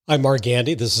I'm Mark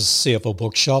Gandy. This is CFO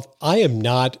Bookshelf. I am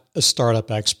not a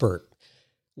startup expert.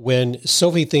 When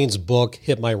Sophie Thiene's book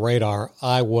hit my radar,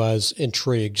 I was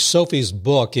intrigued. Sophie's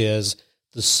book is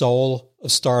The Soul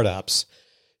of Startups.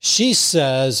 She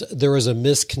says there is a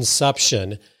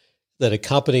misconception that a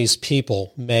company's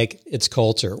people make its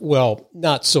culture. Well,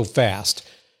 not so fast.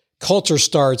 Culture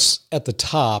starts at the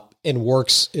top and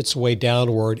works its way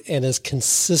downward and is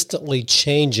consistently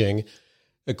changing,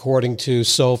 according to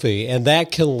Sophie. And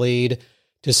that can lead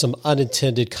to some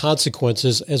unintended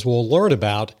consequences, as we'll learn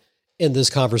about in this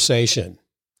conversation.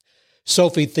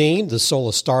 Sophie Thiene, The Soul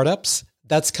of Startups,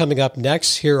 that's coming up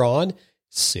next here on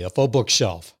CFO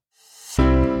Bookshelf.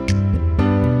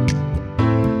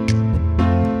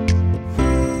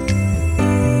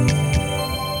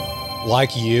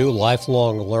 Like you,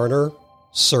 lifelong learner,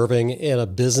 serving in a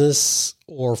business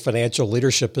or financial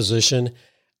leadership position,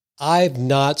 I've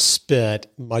not spent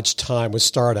much time with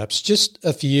startups, just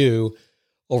a few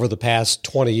over the past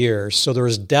 20 years. So there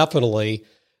is definitely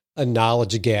a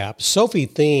knowledge gap. Sophie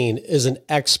Thiene is an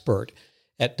expert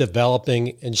at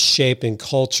developing and shaping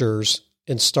cultures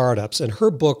in startups, and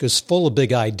her book is full of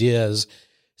big ideas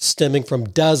stemming from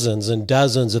dozens and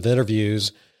dozens of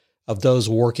interviews of those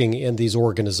working in these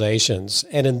organizations.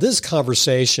 And in this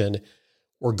conversation,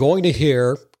 we're going to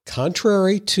hear,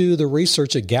 contrary to the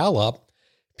research at Gallup,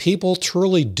 people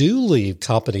truly do leave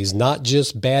companies, not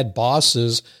just bad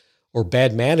bosses or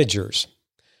bad managers.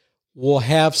 We'll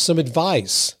have some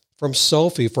advice from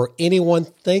Sophie for anyone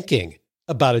thinking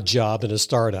about a job in a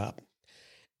startup.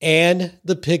 And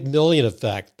the Pygmalion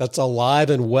effect that's alive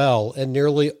and well in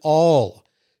nearly all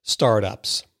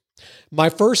startups. My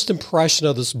first impression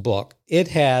of this book, it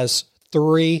has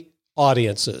 3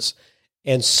 audiences,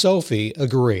 and Sophie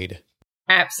agreed.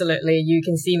 Absolutely. You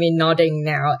can see me nodding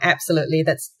now. Absolutely.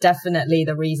 That's definitely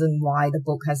the reason why the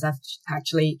book has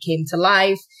actually came to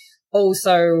life.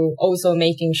 Also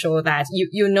making sure that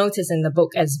you notice in the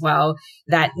book as well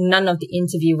that none of the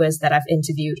interviewers that I've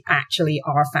interviewed actually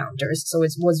are founders. So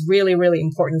it was really, really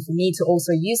important for me to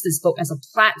also use this book as a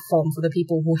platform for the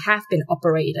people who have been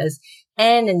operators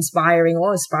and aspiring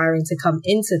to come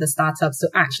into the startups to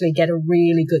actually get a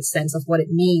really good sense of what it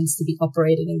means to be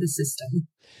operating in the system.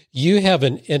 You have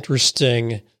an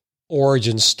interesting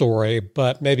origin story,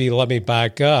 but maybe let me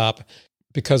back up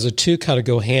because the two kind of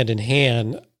go hand in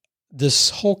hand. This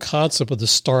whole concept of the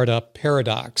startup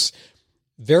paradox,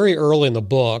 very early in the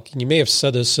book, and you may have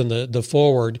said this in the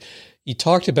foreword, you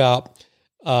talked about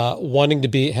wanting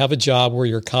to have a job where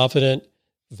you're confident,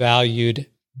 valued,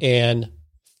 and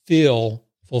feel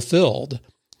fulfilled.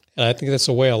 And I think that's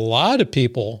the way a lot of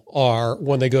people are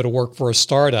when they go to work for a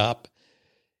startup.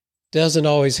 Doesn't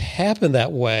always happen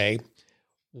that way.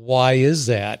 Why is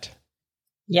that?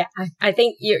 Yeah, I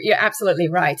think you're absolutely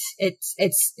right. It's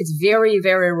very,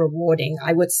 very rewarding.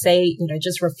 I would say,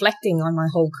 just reflecting on my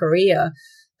whole career,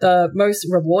 the most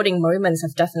rewarding moments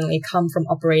have definitely come from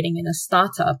operating in a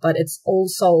startup, but it's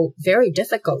also very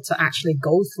difficult to actually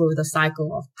go through the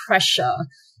cycle of pressure.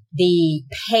 The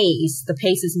pace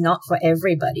is not for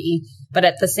everybody, but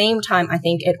at the same time, I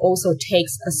think it also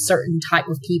takes a certain type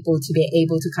of people to be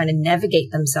able to kind of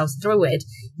navigate themselves through it,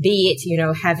 be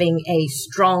it, having a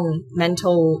strong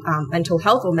mental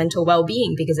health or mental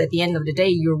well-being, because at the end of the day,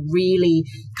 you're really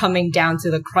coming down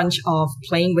to the crunch of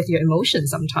playing with your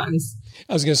emotions sometimes.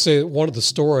 I was going to say, one of the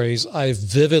stories I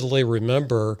vividly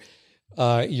remember,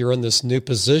 you're in this new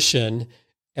position,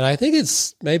 and I think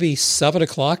it's maybe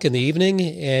 7:00 in the evening,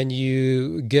 and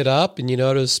you get up and you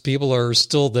notice people are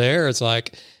still there. It's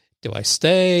like, do I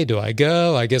stay? Do I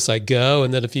go? I guess I go.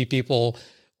 And then a few people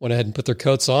went ahead and put their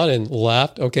coats on and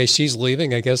left. Okay, she's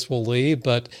leaving. I guess we'll leave.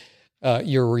 But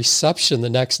your reception the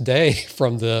next day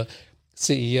from the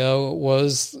CEO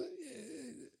was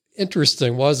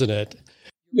interesting, wasn't it?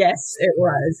 Yes, it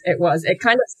was. It was. It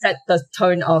kind of set the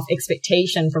tone of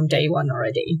expectation from day one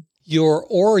already. Your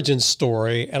origin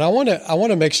story, and I want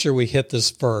to make sure we hit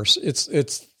this first.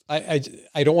 I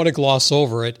don't want to gloss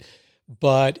over it,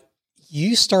 but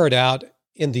you start out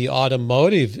in the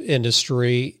automotive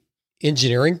industry,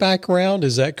 engineering background.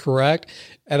 Is that correct?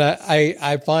 And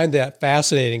I find that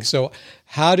fascinating. So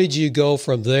how did you go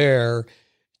from there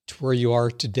to where you are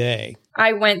today?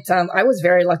 I was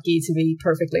very lucky, to be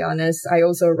perfectly honest. I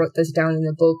also wrote this down in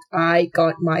the book. I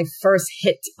got my first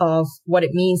hit of what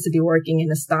it means to be working in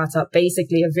a startup,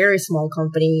 basically a very small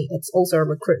company. It's also a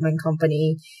recruitment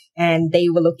company. and they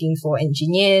were looking for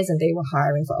engineers and they were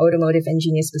hiring for automotive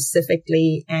engineers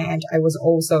specifically. And I was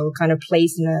also kind of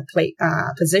placed in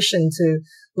a position to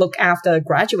look after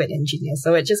graduate engineers.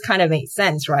 So it just kind of made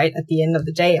sense, right? At the end of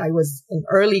the day, I was an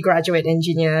early graduate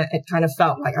engineer. It kind of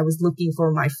felt like I was looking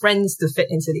for my friends to fit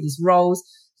into these roles.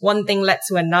 One thing led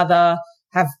to another.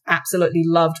 Have absolutely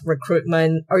loved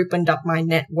recruitment, opened up my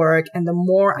network. And the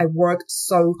more I worked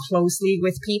so closely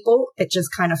with people, it just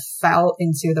kind of fell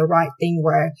into the right thing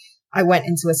where I went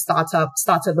into a startup,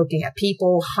 started looking at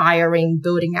people, hiring,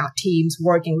 building out teams,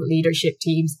 working with leadership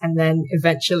teams, and then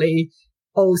eventually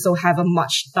also have a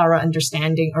much thorough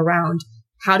understanding around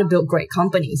how to build great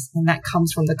companies. And that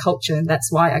comes from the culture. And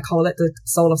that's why I call it the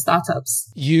soul of startups.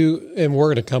 And we're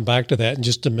going to come back to that in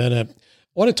just a minute.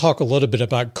 I want to talk a little bit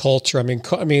about culture. I mean,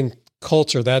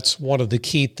 culture, that's one of the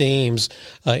key themes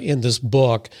in this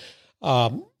book.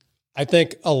 I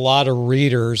think a lot of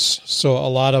readers, so a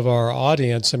lot of our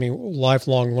audience,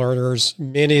 lifelong learners,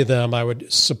 many of them, I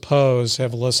would suppose,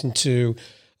 have listened to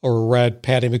or read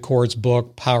Patty McCord's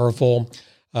book, Powerful.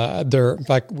 In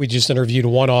fact, we just interviewed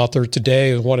one author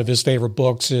today. One of his favorite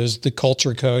books is The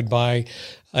Culture Code by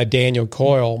Daniel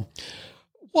Coyle.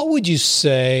 What would you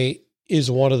say is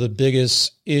one of the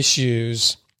biggest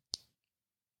issues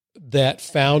that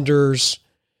founders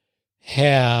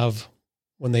have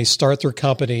when they start their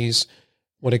companies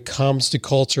when it comes to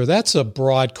culture? That's a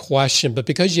broad question, but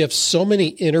because you have so many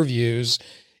interviews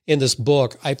in this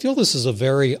book, I feel this is a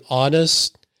very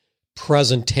honest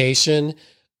presentation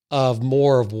of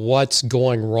more of what's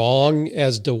going wrong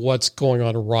as to what's going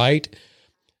on right.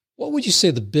 What would you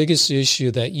say the biggest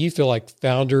issue that you feel like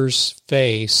founders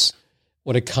face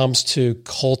when it comes to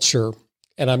culture?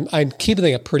 And I'm keeping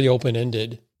it pretty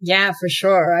open-ended. Yeah, for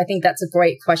sure. I think that's a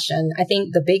great question. I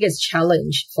think the biggest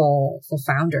challenge for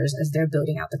founders as they're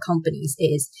building out the companies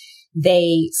is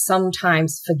they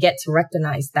sometimes forget to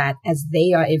recognize that as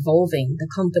they are evolving, the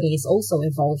company is also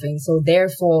evolving. So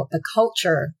therefore, the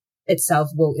culture itself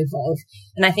will evolve.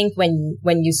 And I think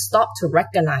when you stop to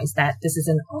recognize that this is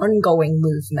an ongoing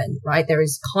movement, right? There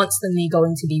is constantly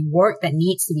going to be work that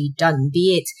needs to be done,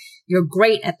 be it you're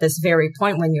great at this very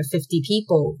point when you're 50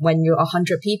 people, when you're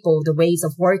 100 people, the ways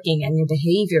of working and your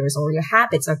behaviors or your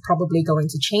habits are probably going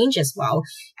to change as well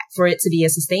for it to be a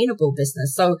sustainable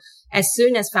business. So as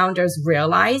soon as founders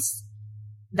realize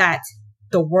that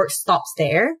the work stops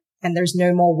there and there's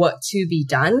no more work to be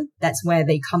done, that's where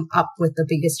they come up with the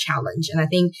biggest challenge. And I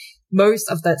think most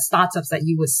of the startups that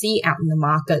you would see out in the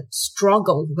market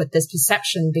struggle with this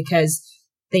perception because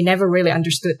they never really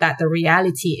understood that the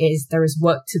reality is there is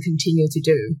work to continue to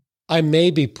do. I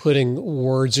may be putting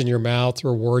words in your mouth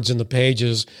or words in the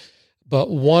pages, but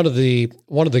one of the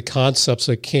concepts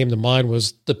that came to mind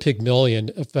was the Pygmalion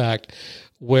effect,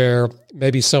 where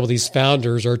maybe some of these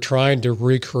founders are trying to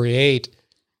recreate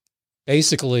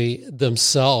basically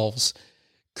themselves.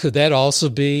 Could that also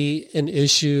be an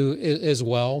issue as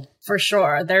well? For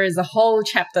sure. There is a whole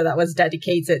chapter that was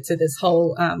dedicated to this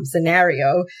whole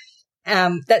scenario.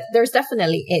 That there's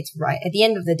definitely it, right? At the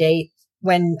end of the day,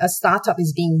 when a startup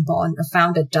is being born, a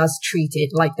founder does treat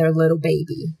it like their little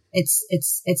baby.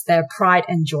 It's their pride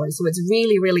and joy. So it's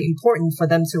really, really important for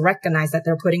them to recognize that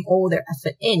they're putting all their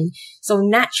effort in. So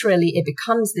naturally, it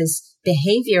becomes this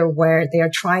behavior where they are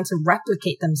trying to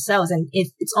replicate themselves. And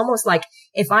it's almost like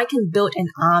if I can build an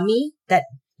army that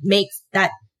makes that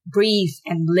breathe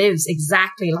and lives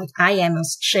exactly like I am or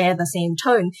share the same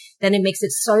tone, then it makes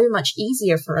it so much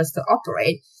easier for us to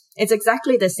operate. It's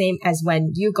exactly the same as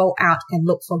when you go out and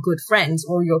look for good friends,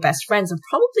 or your best friends are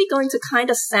probably going to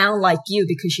kind of sound like you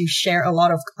because you share a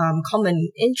lot of common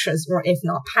interests or if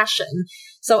not passion.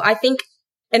 So I think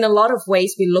in a lot of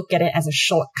ways, we look at it as a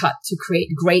shortcut to create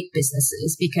great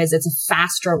businesses because it's a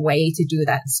faster way to do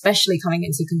that, especially coming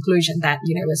into conclusion that,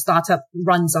 a startup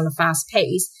runs on a fast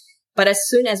pace. But as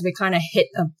soon as we kind of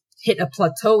hit a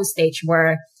plateau stage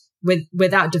where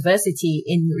without diversity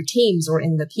in your teams or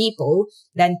in the people,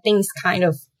 then things kind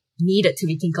of needed to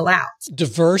be tinkled out.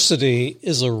 Diversity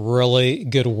is a really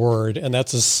good word, and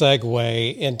that's a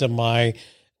segue into my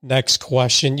next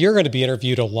question. You're going to be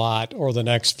interviewed a lot over the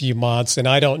next few months, and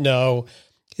I don't know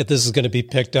if this is going to be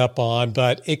picked up on,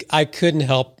 but I couldn't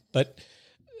help but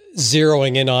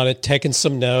zeroing in on it, taking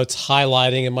some notes,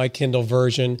 highlighting in my Kindle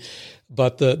version.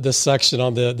 But the section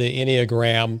on the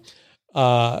Enneagram,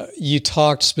 you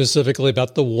talked specifically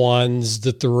about the 1s,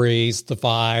 the 3s, the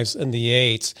 5s, and the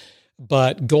 8s.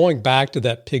 But going back to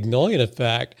that Pygmalion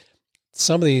effect,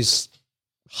 some of these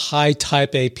high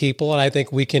type A people, and I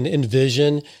think we can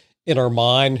envision in our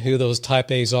mind who those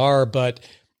type A's are, but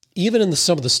even in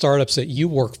some of the startups that you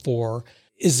work for,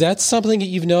 Is that something that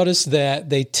you've noticed,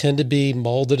 that they tend to be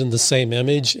molded in the same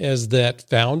image as that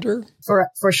founder?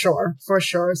 For sure.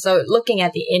 So looking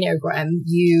at the Enneagram,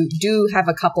 you do have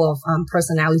a couple of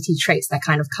personality traits that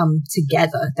kind of come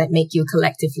together that make you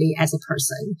collectively as a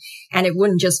person. And it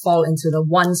wouldn't just fall into the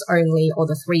ones only or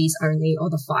the threes only or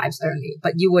the fives only.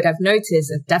 But you would have noticed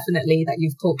that definitely that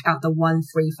you've pulled out the 1,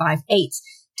 3, 5, 8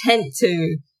 tend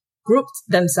to grouped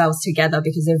themselves together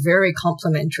because they're very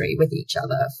complementary with each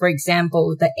other. For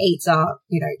example, the 8s are,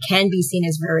 can be seen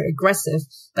as very aggressive,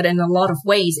 but in a lot of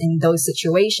ways in those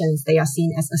situations, they are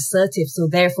seen as assertive. So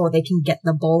therefore they can get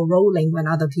the ball rolling when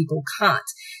other people can't.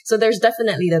 So there's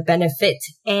definitely the benefit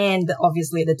and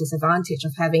obviously the disadvantage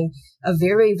of having a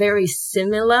very, very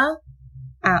similar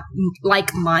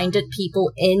like-minded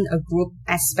people in a group,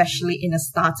 especially in a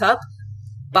startup.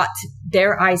 But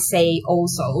dare I say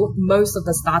also, most of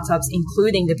the startups,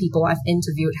 including the people I've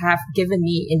interviewed, have given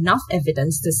me enough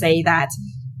evidence to say that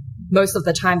most of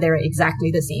the time they're exactly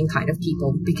the same kind of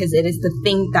people because it is the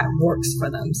thing that works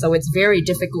for them. So it's very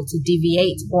difficult to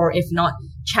deviate or if not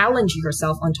challenge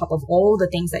yourself on top of all the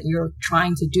things that you're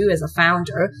trying to do as a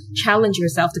founder, challenge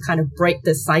yourself to kind of break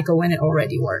this cycle when it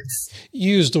already works.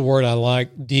 You used the word I like,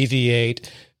 deviate.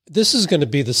 This is going to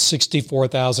be the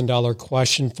 $64,000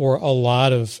 question for a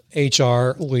lot of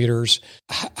HR leaders.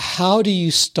 How do you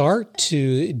start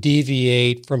to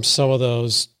deviate from some of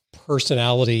those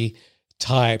personality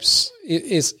types?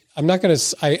 I'm not going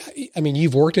to. I mean,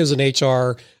 you've worked as an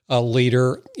HR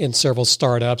leader in several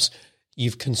startups.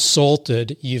 You've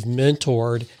consulted. You've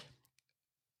mentored.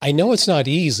 I know it's not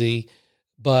easy,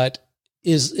 but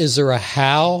is there a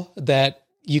how that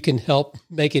you can help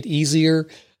make it easier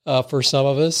for some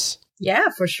of us? Yeah,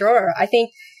 for sure. I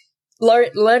think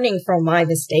learning from my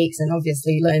mistakes and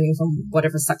obviously learning from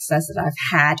whatever success that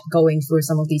I've had going through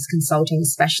some of these consulting,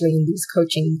 especially in these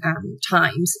coaching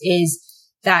times, is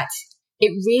that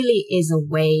it really is a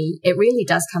way, it really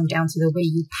does come down to the way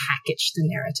you package the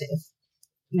narrative.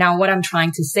 Now, what I'm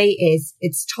trying to say is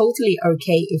it's totally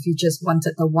okay if you just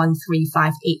wanted the 1, 3,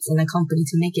 5, 8s in a company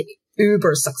to make it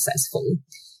uber successful.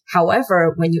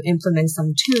 However, when you implement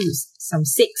some 2s, some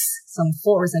 6, some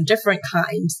 4s and different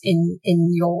kinds in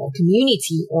your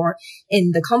community or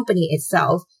in the company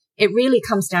itself, it really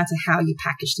comes down to how you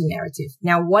package the narrative.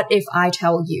 Now, what if I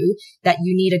tell you that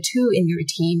you need a 2 in your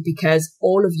team because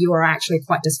all of you are actually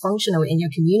quite dysfunctional in your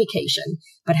communication,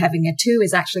 but having a 2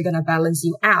 is actually going to balance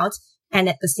you out? And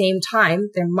at the same time,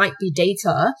 there might be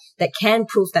data that can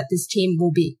prove that this team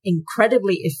will be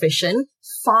incredibly efficient,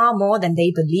 far more than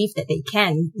they believe that they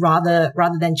can, rather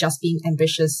than just being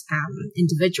ambitious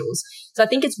individuals. So I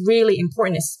think it's really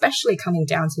important, especially coming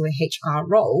down to a HR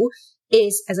role,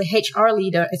 is as a HR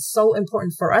leader, it's so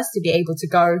important for us to be able to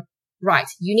go, right,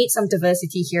 you need some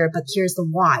diversity here, but here's the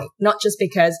why. Not just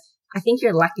because I think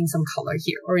you're lacking some color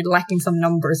here or you're lacking some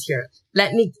numbers here.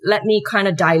 Let me kind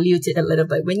of dilute it a little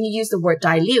bit. When you use the word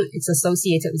dilute, it's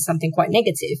associated with something quite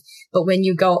negative. But when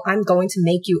you go, I'm going to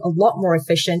make you a lot more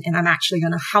efficient and I'm actually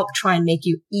going to help try and make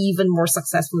you even more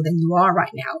successful than you are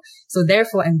right now. So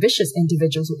therefore, ambitious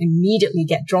individuals will immediately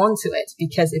get drawn to it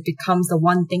because it becomes the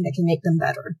one thing that can make them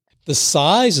better. The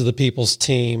size of the people's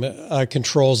team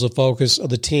controls the focus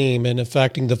of the team and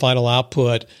affecting the final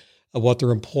output of what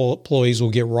their employees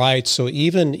will get right. So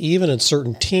even in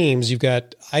certain teams, you've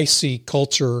got, I see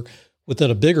culture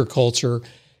within a bigger culture.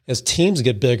 As teams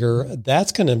get bigger,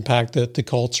 that's going to impact the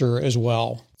culture as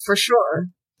well. For sure.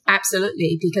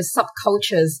 Absolutely. Because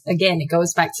subcultures, again, it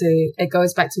goes back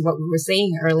to what we were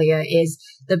saying earlier, is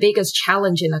the biggest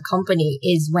challenge in a company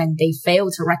is when they fail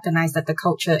to recognize that the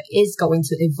culture is going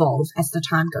to evolve as the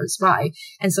time goes by.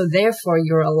 And so therefore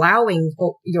you're allowing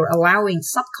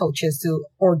subcultures to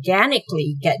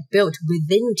organically get built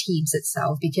within teams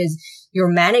itself, because your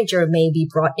manager may be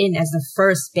brought in as the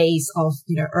first base of,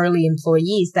 early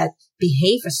employees that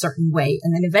behave a certain way.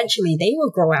 And then eventually they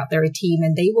will grow out their team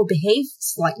and they will behave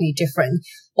slightly different.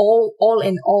 All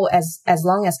in all, as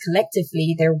long as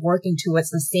collectively they're working towards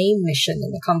the same mission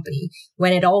in the company.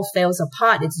 When it all fails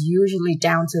apart, it's usually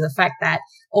down to the fact that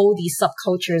all these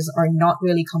subcultures are not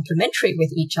really complementary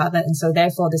with each other. And so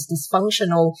therefore this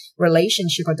dysfunctional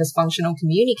relationship or dysfunctional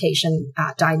communication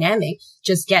dynamic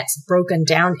just gets broken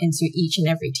down into each and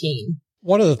every team.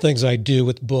 One of the things I do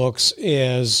with books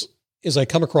is I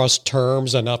come across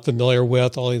terms I'm not familiar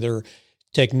with. I'll either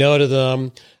take note of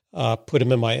them, put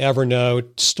them in my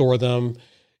Evernote, store them.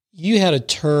 You had a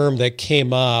term that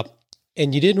came up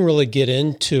and you didn't really get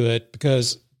into it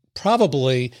because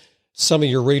probably some of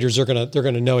your readers they're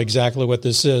going to know exactly what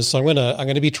this is. So I'm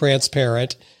going to be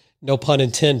transparent, no pun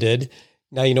intended.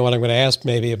 Now you know what I'm going to ask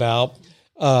maybe about.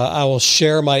 I will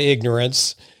share my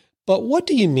ignorance. But what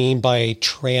do you mean by a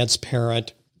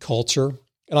transparent culture?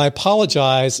 And I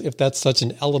apologize if that's such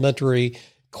an elementary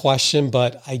question,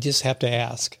 but I just have to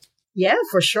ask. Yeah,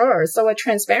 for sure. So a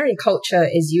transparent culture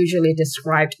is usually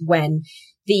described when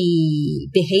the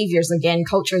behaviors, again,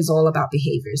 culture is all about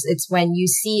behaviors. It's when you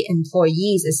see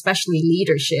employees, especially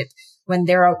leadership, when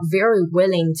they're very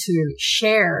willing to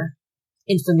share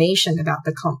information about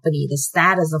the company, the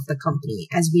status of the company.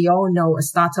 As we all know, a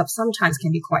startup sometimes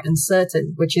can be quite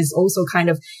uncertain, which is also kind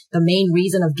of the main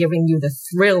reason of giving you the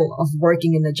thrill of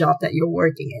working in the job that you're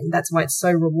working in. That's why it's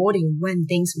so rewarding when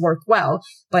things work well,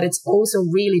 but it's also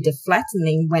really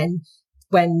deflating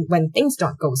when things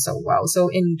don't go so well. So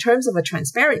in terms of a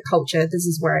transparent culture, this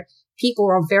is where people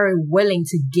are very willing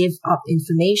to give up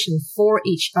information for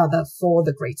each other for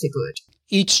the greater good.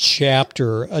 Each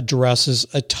chapter addresses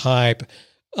a type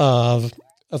of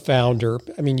a founder.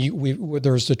 I mean,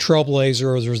 there's the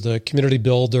trailblazer, there's the community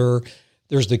builder,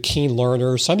 there's the keen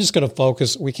learner. So I'm just going to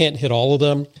focus. We can't hit all of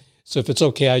them. So if it's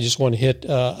okay, I just want to hit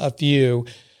a few.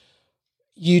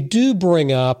 You do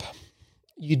bring up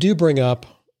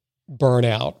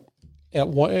burnout at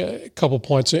a couple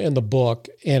points in the book,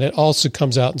 and it also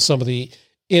comes out in some of the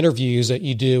interviews that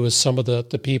you do with some of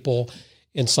the people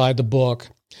inside the book.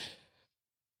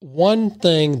 One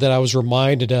thing that I was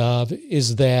reminded of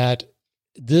is that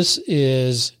this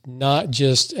is not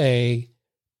just a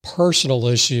personal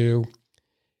issue,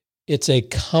 it's a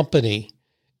company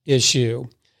issue.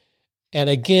 And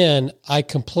again, I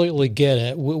completely get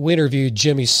it. We interviewed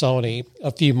Jimmy Soni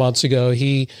a few months ago.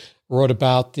 He wrote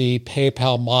about the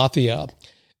PayPal mafia.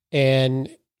 And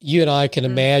you and I can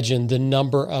imagine the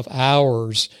number of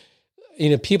hours,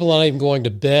 people not even going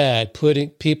to bed, putting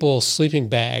people's sleeping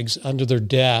bags under their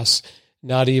desks,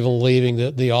 not even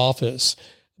leaving the office.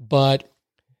 But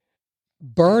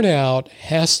burnout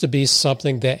has to be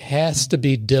something that has to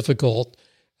be difficult,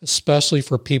 especially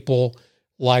for people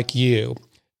like you.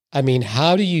 I mean,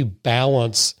 how do you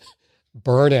balance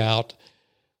burnout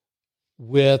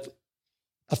with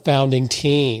a founding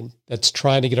team that's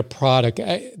trying to get a product?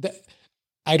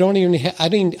 I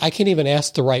can't even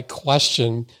ask the right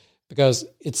question because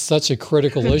it's such a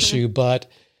critical issue.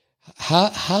 But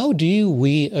how do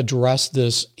we address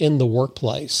this in the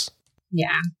workplace?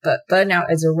 Yeah, but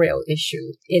burnout is a real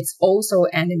issue. It's also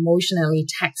an emotionally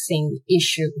taxing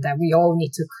issue that we all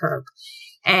need to curb.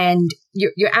 And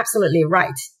you're absolutely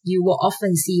right. You will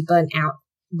often see burnout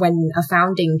when a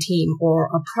founding team or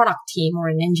a product team or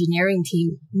an engineering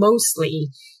team, mostly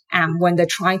when they're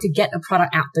trying to get a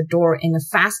product out the door in a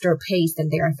faster pace than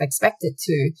they are expected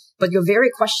to. But your very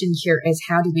question here is,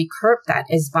 how do we curb that?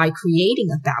 Is by creating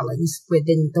a balance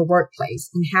within the workplace.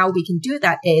 And how we can do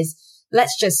that is,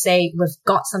 let's just say we've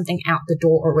got something out the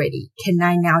door already. Can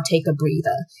I now take a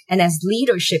breather? And as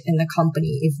leadership in the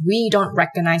company, if we don't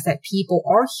recognize that people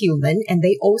are human and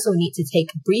they also need to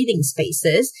take breathing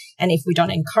spaces, and if we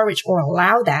don't encourage or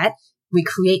allow that, we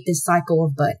create this cycle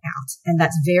of burnout. And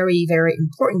that's very, very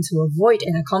important to avoid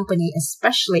in a company,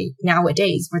 especially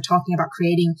nowadays. We're talking about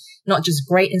creating not just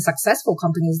great and successful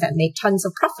companies that make tons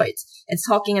of profits. It's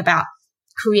talking about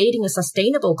creating a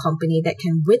sustainable company that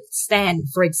can withstand,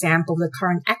 for example, the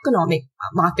current economic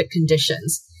market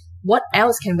conditions. What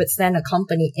else can withstand a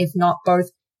company if not both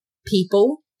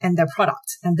people and their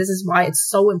product? And this is why it's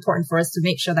so important for us to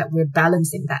make sure that we're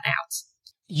balancing that out.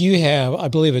 You have, I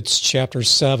believe it's chapter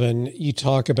 7, you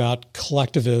talk about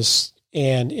collectivists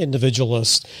and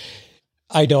individualists.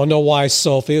 I don't know why,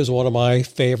 Sophie, is one of my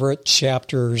favorite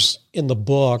chapters in the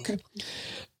book.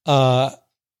 The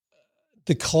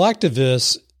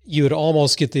collectivists, you would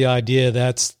almost get the idea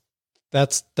that's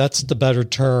the better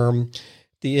term.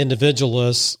 The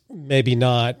individualists, maybe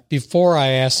not. Before I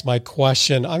ask my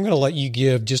question, I'm going to let you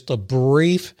give just a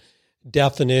brief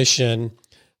definition.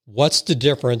 What's the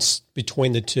difference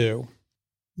between the two?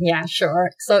 Yeah,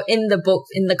 sure. So in the book,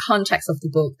 in the context of the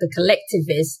book, the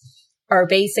collectivists are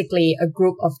basically a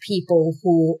group of people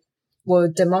who will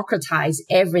democratize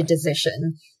every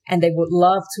decision, and they would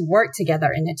love to work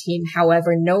together in a team.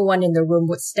 However, no one in the room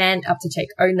would stand up to take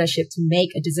ownership to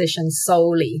make a decision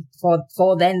solely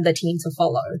for then the team to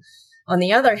follow. On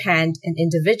the other hand, an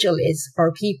individualist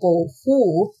are people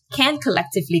who can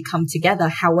collectively come together,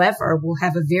 however, will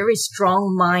have a very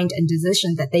strong mind and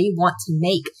decision that they want to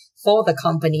make for the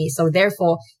company. So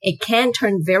therefore, it can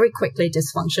turn very quickly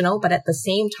dysfunctional, but at the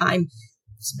same time,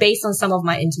 based on some of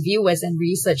my interviewers and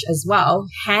research as well,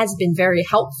 has been very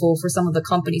helpful for some of the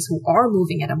companies who are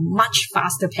moving at a much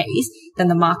faster pace than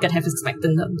the market has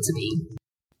expected them to be.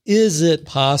 Is it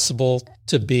possible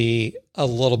to be a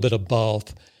little bit of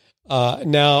both?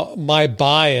 Now, my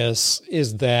bias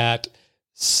is that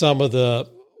some of the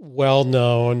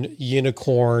well-known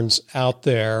unicorns out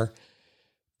there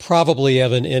probably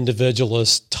have an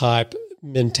individualist type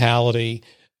mentality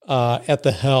at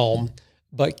the helm.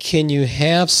 But can you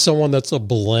have someone that's a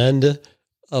blend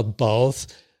of both,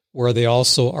 where they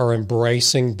also are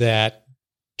embracing that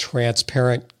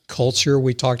transparent culture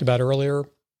we talked about earlier?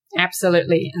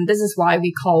 Absolutely. And this is why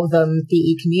we call them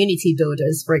the community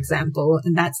builders, for example.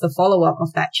 And that's the follow-up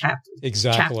of that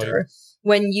chapter.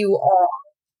 When you are,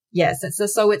 yes,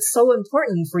 so it's so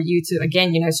important for you to,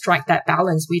 again, strike that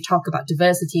balance. We talk about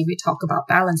diversity, we talk about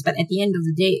balance, but at the end of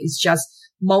the day, it's just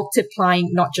multiplying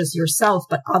not just yourself,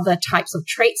 but other types of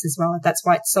traits as well. That's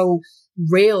why it's so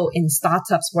real in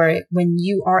startups, where when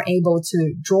you are able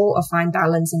to draw a fine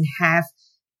balance and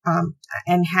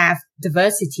have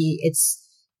diversity,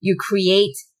 you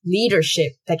create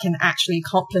leadership that can actually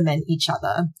complement each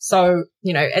other. So,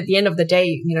 at the end of the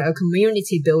day, a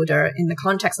community builder in the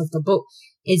context of the book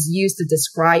is used to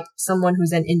describe someone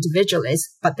who's an individualist,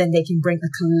 but then they can bring a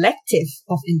collective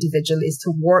of individualists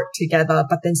to work together,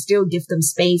 but then still give them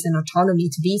space and autonomy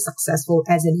to be successful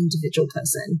as an individual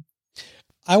person.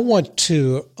 I want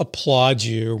to applaud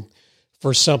you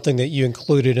for something that you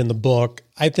included in the book.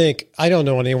 I don't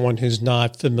know anyone who's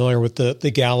not familiar with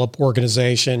the Gallup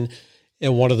organization,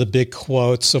 and one of the big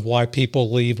quotes of why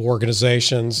people leave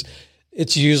organizations,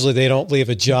 it's usually they don't leave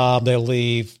a job, they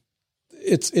leave,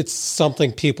 it's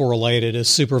something people related, a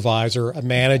supervisor, a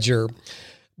manager.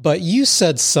 But you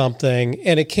said something,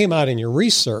 and it came out in your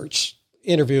research,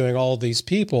 interviewing all of these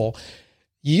people.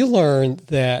 You learned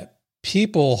that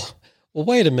people, well,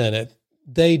 wait a minute,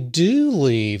 they do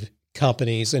leave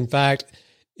companies. In fact,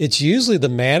 it's usually the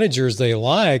managers they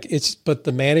like, but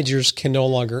the managers can no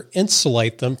longer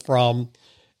insulate them from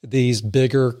these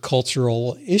bigger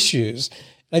cultural issues.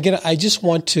 Again, I just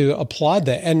want to applaud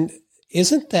that. And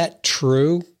isn't that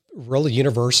true really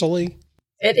universally?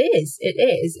 It is.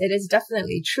 It is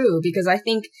definitely true, because I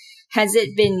think, has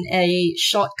it been a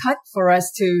shortcut for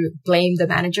us to blame the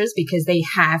managers because they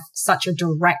have such a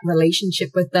direct relationship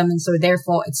with them, and so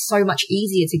therefore it's so much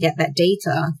easier to get that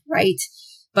data, right?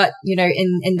 But,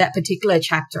 in that particular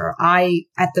chapter,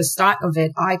 at the start of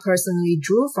it, I personally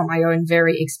drew from my own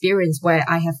very experience where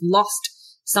I have lost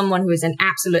someone who is an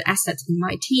absolute asset in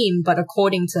my team, but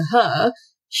according to her,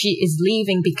 she is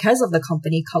leaving because of the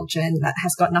company culture, and that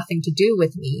has got nothing to do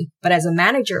with me. But as a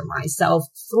manager myself,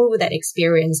 through that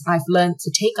experience, I've learned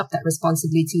to take up that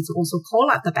responsibility to also call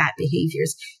out the bad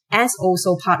behaviors as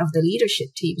also part of the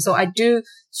leadership team. So I do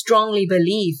strongly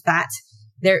believe that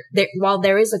while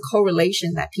there is a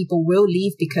correlation that people will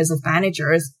leave because of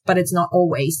managers, but it's not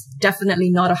always, definitely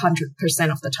not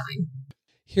 100% of the time.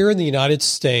 Here in the United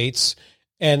States,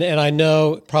 and I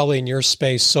know probably in your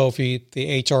space, Sophie,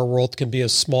 the HR world can be a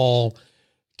small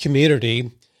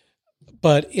community,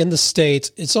 but in the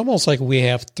States, it's almost like we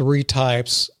have three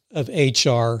types of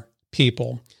HR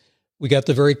people. We got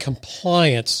the very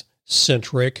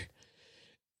compliance-centric.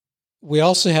 We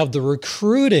also have the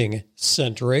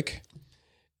recruiting-centric.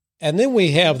 And then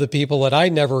we have the people that I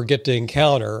never get to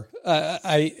encounter.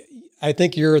 I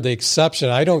think you're the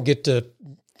exception. I don't get to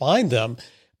find them.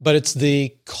 But it's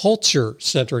the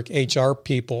culture-centric HR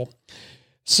people.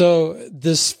 So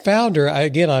this founder,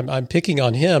 I'm picking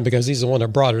on him because he's the one that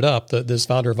brought it up, this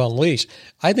founder of Unleash.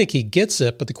 I think he gets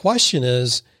it, but the question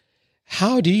is,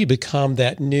 how do you become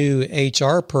that new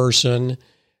HR person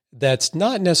that's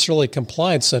not necessarily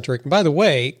compliance-centric? And by the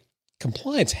way,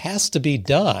 compliance has to be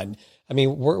done. I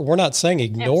mean, we're not saying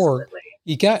ignore.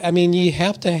 Absolutely. You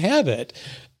have to have it.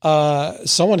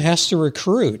 Someone has to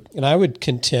recruit. And I would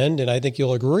contend, and I think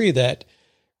you'll agree, that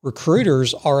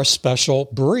recruiters are a special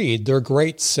breed. They're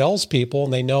great salespeople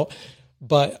and they know,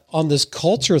 but on this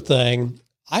culture thing,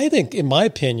 I think, in my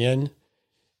opinion,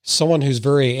 someone who's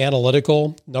very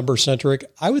analytical, number centric,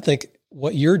 I would think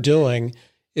what you're doing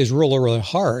is really, really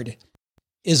hard.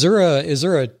 Is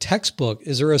there a textbook?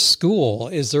 Is there a school?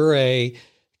 Is there a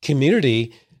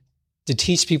community to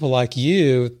teach people like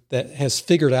you that has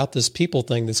figured out this people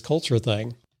thing, this culture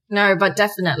thing? No, but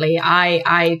definitely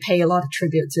I pay a lot of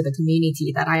tribute to the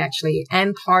community that I actually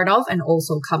am part of and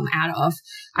also come out of.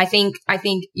 I think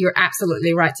you're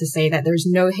absolutely right to say that there's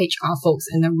no HR folks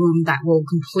in the room that will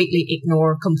completely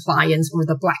ignore compliance or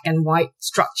the black and white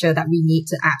structure that we need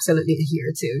to absolutely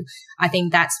adhere to. I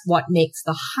think that's what makes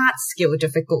the hard skill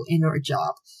difficult in our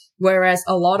job. Whereas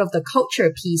a lot of the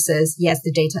culture pieces, yes,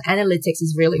 the data analytics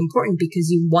is really important because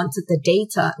you wanted the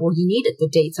data or you needed the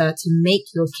data to make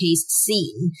your case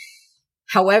seen.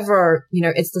 However,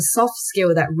 it's the soft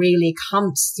skill that really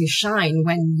comes to shine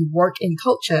when you work in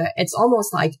culture. It's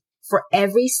almost like for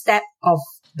every step of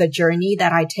the journey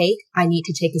that I take, I need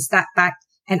to take a step back,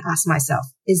 and ask myself,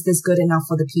 is this good enough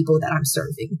for the people that I'm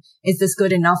serving? Is this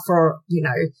good enough for,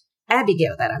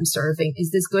 Abigail that I'm serving?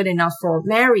 Is this good enough for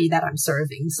Mary that I'm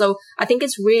serving? So I think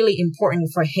it's really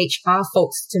important for HR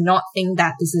folks to not think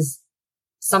that this is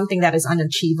something that is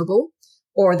unachievable,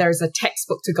 or there's a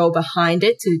textbook to go behind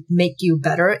it to make you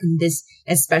better in this,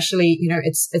 especially,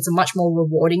 it's a much more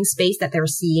rewarding space that they're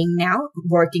seeing now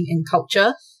working in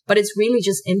culture, but it's really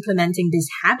just implementing these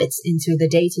habits into the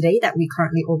day to day that we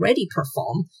currently already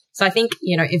perform. So I think,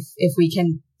 if we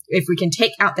can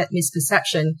take out that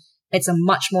misperception, it's a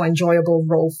much more enjoyable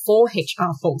role for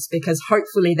HR folks, because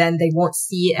hopefully then they won't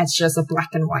see it as just a black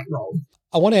and white role.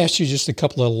 I want to ask you just a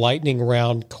couple of lightning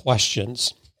round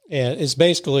questions. And it's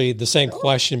basically the same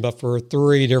question, but for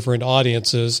 3 different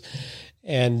audiences.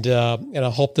 And I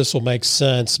hope this will make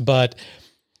sense. But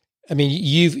I mean,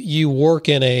 you work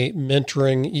in a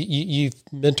mentoring, you've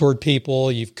mentored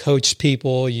people, you've coached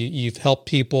people, you've helped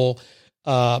people.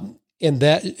 In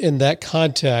that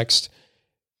context,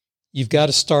 you've got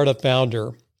a startup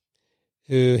founder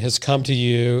who has come to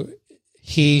you.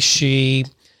 He, she,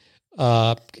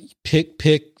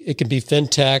 pick. It can be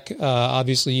fintech.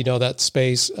 Obviously, you know that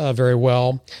space very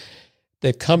well.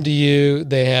 They've come to you.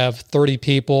 They have 30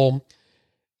 people,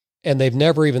 and they've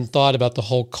never even thought about the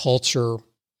whole culture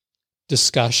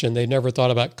discussion. They've never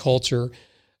thought about culture.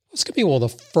 What's going to be one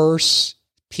of the first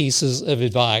pieces of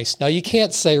advice? Now, you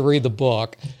can't say read the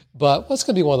book, but what's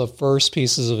going to be one of the first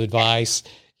pieces of advice?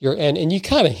 And you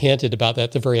kind of hinted about that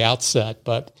at the very outset,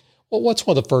 but what's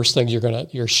one of the first things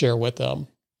you're share with them?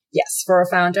 Yes, for a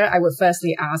founder, I would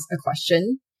firstly ask a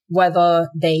question, whether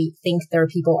they think their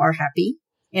people are happy.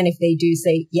 And if they do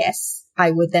say yes,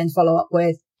 I would then follow up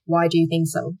with, why do you think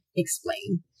so?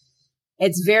 Explain.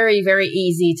 It's very, very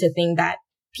easy to think that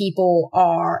people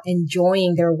are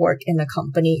enjoying their work in the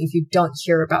company if you don't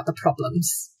hear about the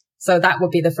problems. So that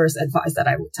would be the first advice that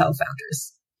I would tell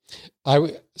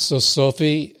founders. So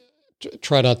Sophie,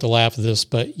 try not to laugh at this,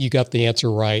 but you got the answer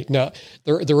right. Now,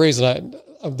 the reason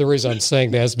I'm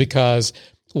saying that is because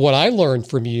what I learned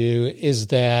from you is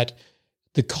that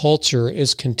the culture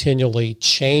is continually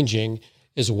changing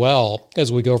as well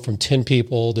as we go from 10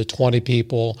 people to 20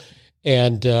 people.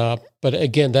 And, but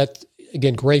again,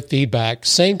 great feedback.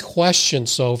 Same question,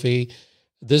 Sophie,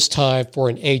 this time for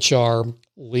an HR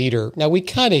leader. Now, we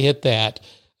kind of hit that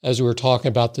as we were talking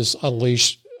about this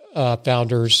Unleash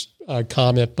founders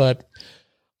comment, but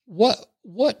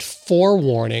what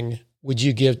forewarning would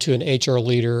you give to an HR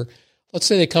leader? Let's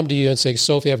say they come to you and say,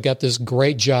 Sophie, I've got this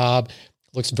great job.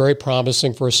 Looks very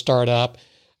promising for a startup.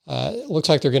 Looks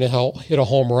like they're going to hit a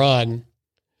home run.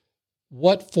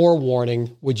 What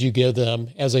forewarning would you give them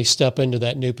as they step into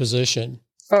that new position?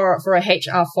 For a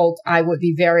HR folk, I would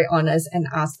be very honest and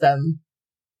ask them,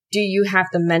 do you have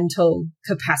the mental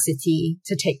capacity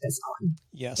to take this on?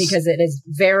 Yes. Because it is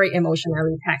very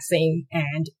emotionally taxing,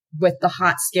 and with the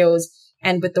hard skills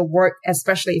and with the work,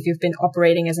 especially if you've been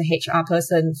operating as a HR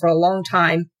person for a long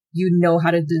time, you know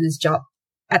how to do this job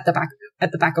at the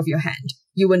back of your hand.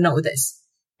 You will know this.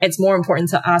 It's more important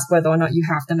to ask whether or not you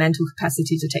have the mental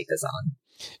capacity to take this on.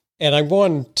 And I'm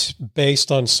going to,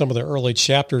 based on some of the early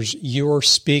chapters, you're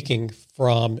speaking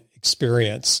from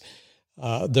experience.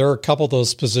 There are a couple of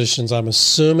those positions. I'm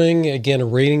assuming,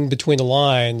 again, reading between the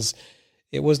lines,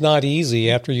 it was not easy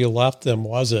after you left them,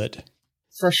 was it?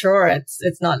 For sure.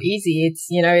 It's not easy.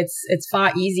 It's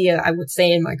far easier, I would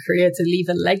say, in my career to leave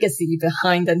a legacy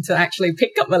behind than to actually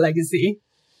pick up a legacy.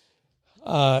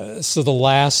 So the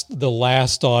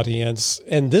last audience,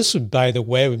 and this would, by the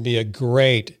way, would be a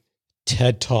great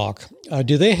TED Talk.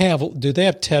 Do they have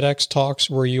TEDx talks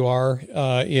where you are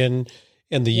in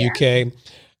the UK?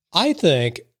 I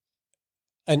think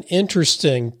an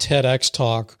interesting TEDx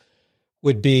talk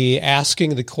would be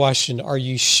asking the question, are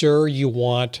you sure you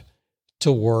want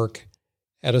to work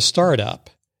at a startup?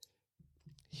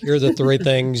 Here are the 3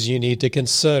 things you need to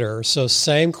consider. So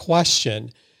same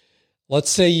question. Let's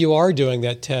say you are doing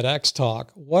that TEDx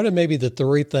talk. What are maybe the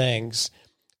 3 things?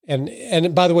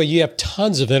 And by the way, you have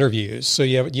tons of interviews, so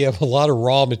you have a lot of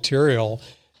raw material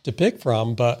to pick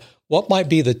from, but what might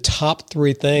be the top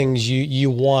 3 things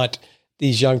you want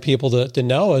these young people to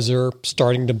know as they're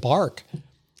starting to embark?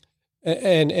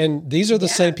 And these are the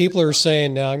same people who are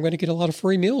saying, I'm going to get a lot of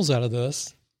free meals out of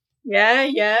this. Yeah.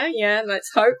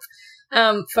 Let's hope.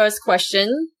 First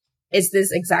question, is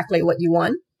this exactly what you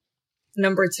want?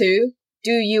 Number 2,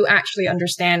 do you actually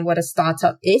understand what a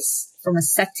startup is from a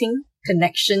setting,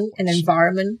 connection, and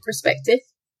environment perspective?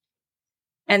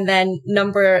 And then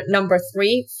number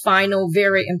 3, final,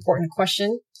 very important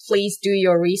question. Please do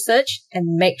your research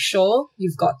and make sure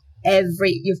you've got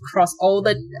you've crossed all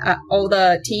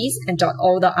the T's and dot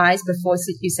all the I's before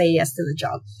you say yes to the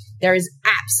job. There is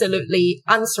absolutely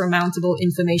unsurmountable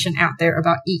information out there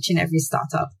about each and every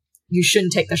startup. You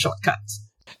shouldn't take the shortcuts.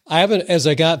 I haven't, as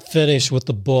I got finished with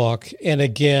the book, and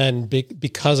again,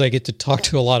 because I get to talk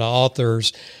to a lot of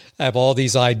authors, I have all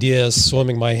these ideas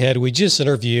swimming my head. We just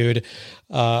interviewed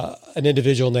an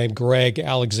individual named Greg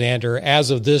Alexander.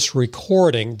 As of this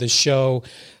recording, the show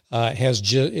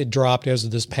it dropped as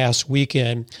of this past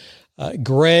weekend.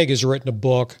 Greg has written a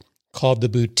book called The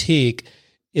Boutique.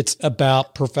 It's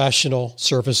about professional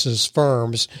services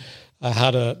firms,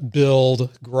 how to build,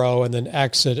 grow, and then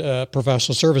exit a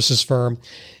professional services firm.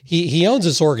 He owns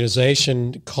this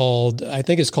organization called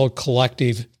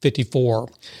Collective 54.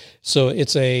 So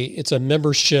it's a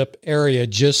membership area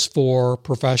just for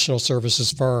professional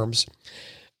services firms.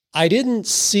 I didn't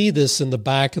see this in the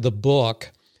back of the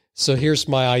book. So here's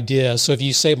my idea. So if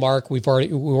you say, Mark, we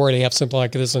already have something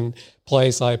like this in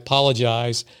place, I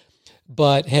apologize.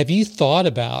 But have you thought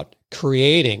about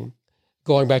creating,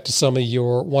 going back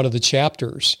to one of the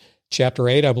chapters, chapter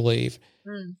 8, I believe,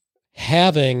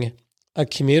 having a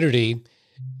community,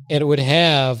 and it would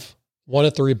have one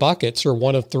of three buckets or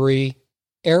one of three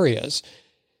areas.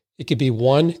 It could be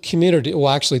one community, well,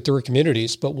 actually three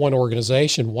communities, but one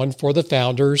organization, one for the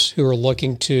founders who are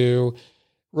looking to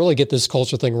really get this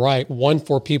culture thing right, one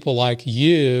for people like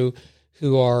you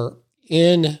who are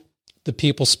in the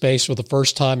people space for the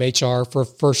first time, HR for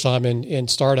first time in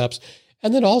startups,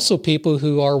 and then also people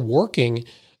who are working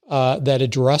that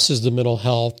addresses the mental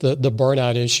health, the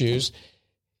burnout issues.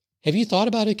 Have you thought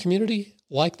about a community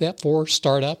like that for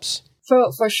startups?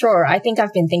 For sure. I think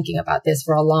I've been thinking about this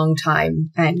for a long time.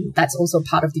 And that's also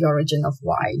part of the origin of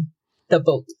why the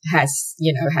book has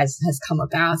come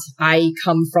about. I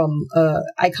come from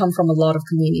a lot of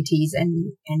communities,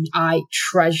 and I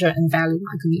treasure and value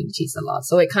my communities a lot.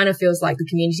 So it kind of feels like the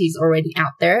community is already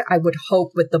out there. I would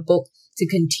hope with the book to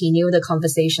continue the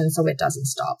conversation so it doesn't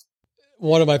stop.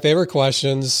 One of my favorite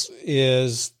questions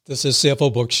is, this is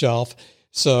CFO Bookshelf.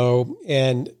 So,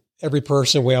 and every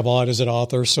person we have on is an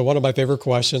author. So one of my favorite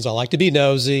questions, I like to be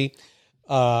nosy.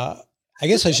 I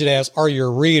guess I should ask, are you a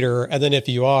reader? And then if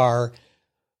you are,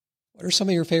 what are some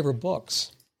of your favorite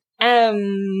books?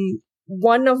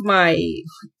 One of my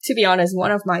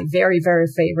very, very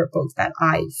favorite books that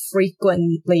I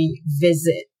frequently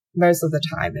visit most of the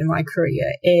time in my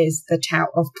career is The Tao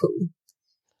of Pooh.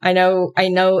 I know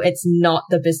it's not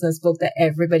the business book that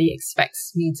everybody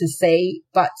expects me to say,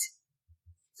 but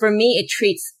for me,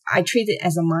 I treat it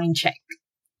as a mind check,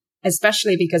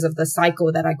 especially because of the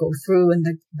cycle that I go through and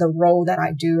the role that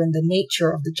I do and the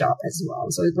nature of the job as well.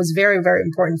 So it was very, very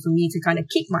important for me to kind of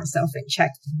keep myself in check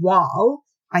while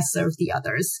I serve the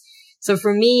others. So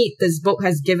for me, this book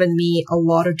has given me a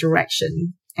lot of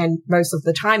direction. And most of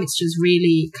the time, it's just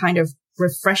really kind of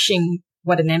refreshing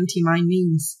what an empty mind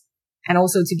means. And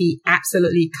also to be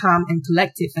absolutely calm and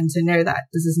collective and to know that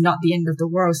this is not the end of the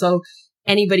world. So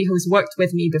anybody who's worked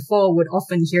with me before would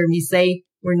often hear me say,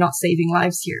 we're not saving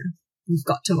lives here. We've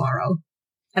got tomorrow.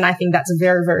 And I think that's a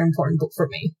very, very important book for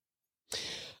me.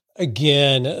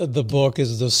 Again, the book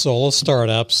is The Soul of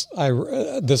Startups.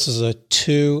 This is a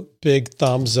 2 big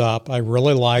thumbs up. I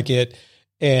really like it.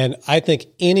 And I think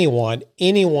anyone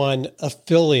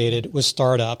affiliated with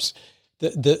startups,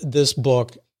 this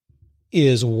book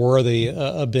is worthy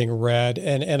of being read.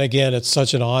 And again, it's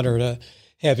such an honor to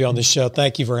have you on the show.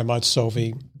 Thank you very much,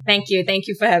 Sophie. Thank you. Thank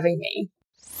you for having me.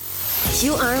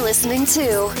 You are listening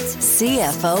to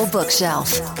CFO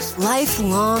Bookshelf,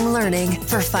 lifelong learning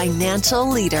for financial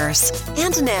leaders.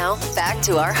 And now back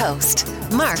to our host,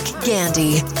 Mark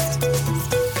Gandy.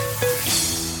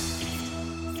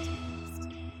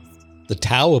 The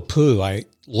Tao of Pooh, I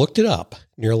looked it up.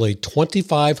 Nearly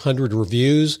 2,500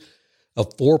 reviews, a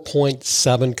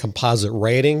 4.7 composite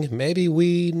rating. Maybe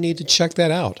we need to check that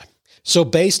out. So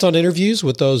based on interviews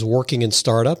with those working in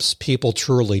startups, people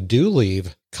truly do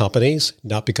leave companies,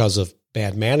 not because of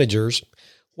bad managers.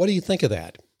 What do you think of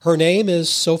that? Her name is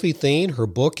Sophie Thien. Her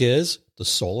book is The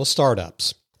Soul of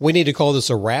Startups. We need to call this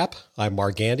a wrap. I'm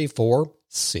Mark Gandy for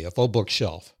CFO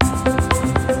Bookshelf.